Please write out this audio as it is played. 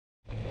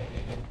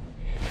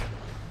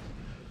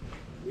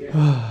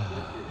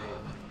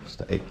It's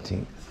the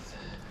 18th.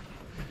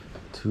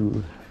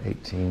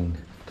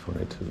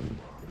 2/18/22.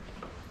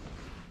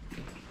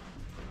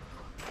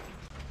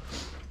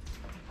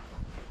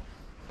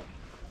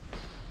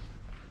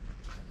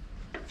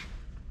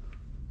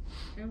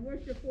 And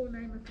what's your full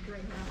name, Mr.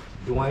 Grayhouse?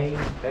 Dwayne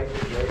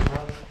Becker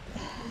Grayhouse.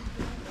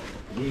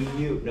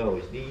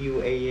 It's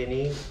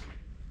D-U-A-N-E.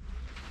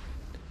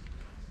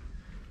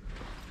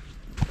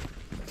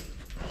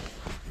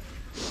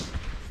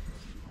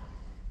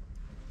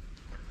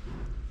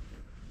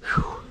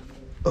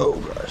 Oh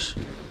gosh,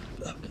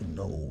 I'm getting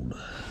old.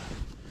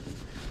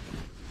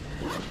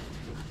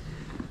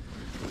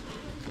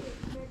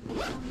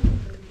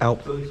 Ow,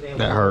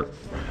 that hurt.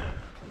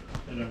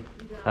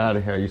 Howdy,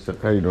 how you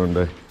doing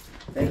today?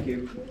 Thank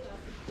you.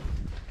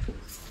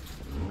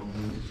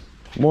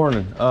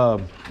 Morning. I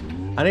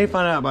need to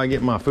find out about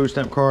getting my food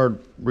stamp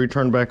card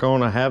returned back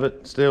on. I have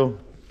it still.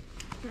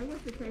 Okay,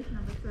 what's the case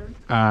number, sir?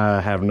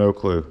 I have no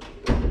clue.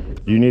 Do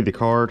you need the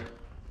card?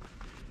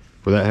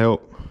 Would that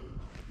help?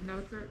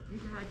 No, sir. You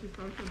can write your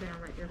social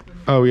down right there for me.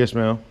 Oh, yes,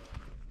 ma'am.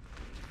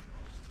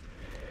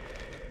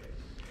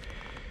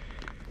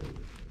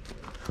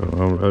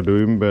 I'll do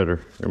even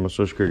better. Here's my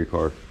social security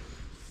card.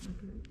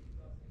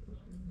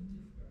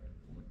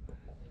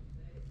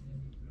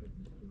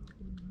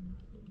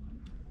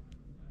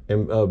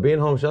 And being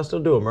home, should I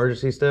still do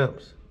emergency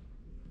stamps?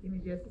 Give me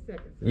just a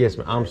second, sir. Yes,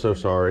 ma'am. I'm so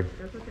sorry.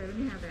 That's okay. Let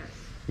me have that.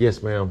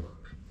 Yes, ma'am.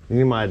 You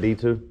need my ID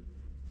too?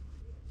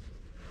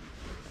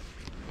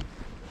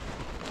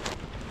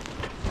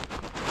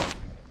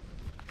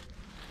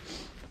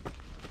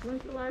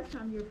 When's the last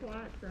time you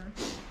applied, sir?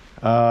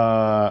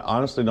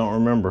 Honestly, don't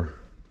remember.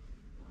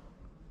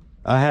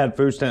 I had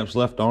food stamps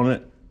left on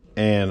it,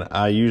 and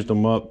I used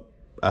them up,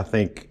 I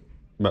think,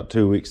 about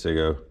 2 weeks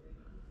ago.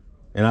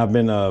 And I've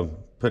been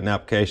putting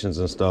applications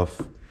and stuff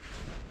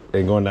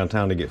and going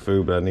downtown to get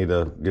food, but I need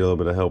to get a little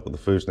bit of help with the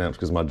food stamps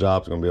because my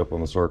job's going to be up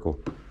on the circle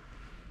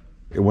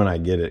when I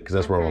get it, because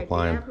that's where I'm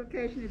applying. The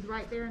application is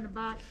right there in the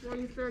box for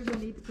you, sir. You'll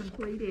need to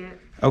complete it.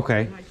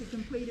 Okay. Once you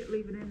complete it,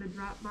 leave it in the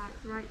drop box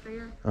right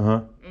there.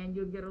 Uh-huh. And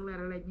you'll get a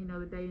letter letting you know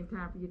the day and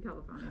time for your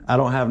telephone. I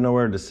don't have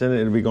nowhere to send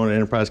it. It'll be going to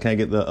Enterprise. Can I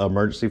get the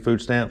emergency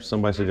food stamps?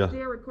 Somebody said It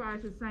still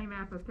requires the same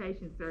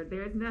application, sir.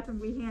 There's nothing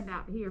we hand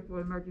out here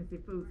for emergency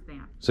food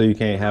stamps. So you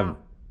can't have...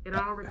 It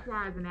all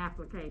requires an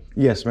application.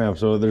 Yes, ma'am.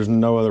 So there's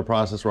no other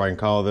process where I can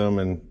call them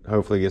and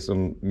hopefully get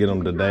them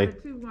today? The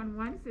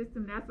 211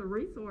 system, that's a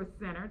resource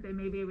center. They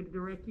may be able to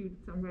direct you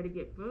somewhere to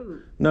get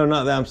food. No,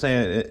 not that. I'm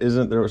saying,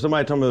 isn't there...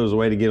 Somebody told me there was a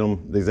way to get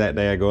them the exact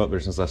day I go up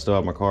there since I still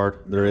have my card.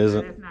 There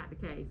isn't? That's not the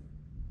case.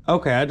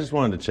 Okay, I just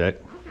wanted to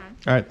check. Okay.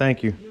 All right,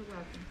 thank you. You're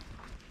welcome.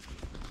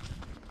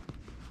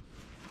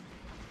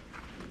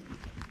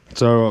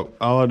 So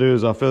all I do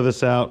is I'll fill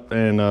this out,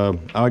 and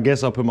I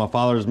guess I'll put my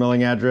father's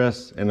mailing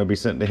address, and it'll be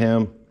sent to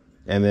him,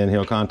 and then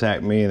he'll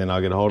contact me, and then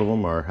I'll get a hold of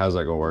him, or how's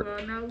that gonna work?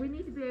 Well, no, you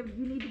need to be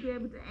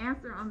able to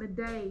answer on the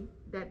day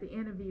that the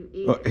interview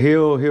is.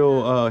 He'll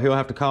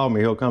have to call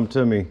me. He'll come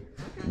to me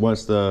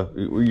once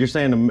you're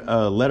saying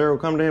a letter will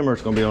come to him, or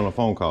it's gonna be on a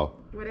phone call?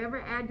 Whatever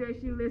address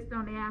you list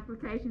on the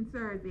application,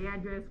 sir, is the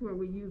address where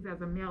we use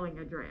as a mailing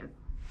address.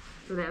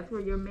 So that's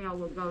where your mail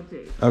will go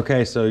to.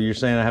 Okay, so you're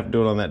saying I have to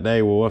do it on that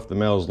day. Well, what if the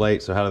mail's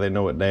late? So how do they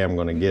know what day I'm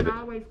going to get it? You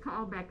can always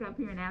call back up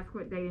here and ask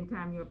what date and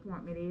time your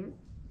appointment is.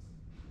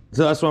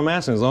 So that's what I'm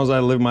asking. As long as I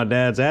leave my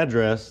dad's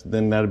address,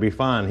 then that'll be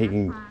fine.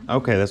 Fine.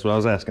 Okay, that's what I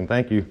was asking.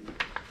 Thank you.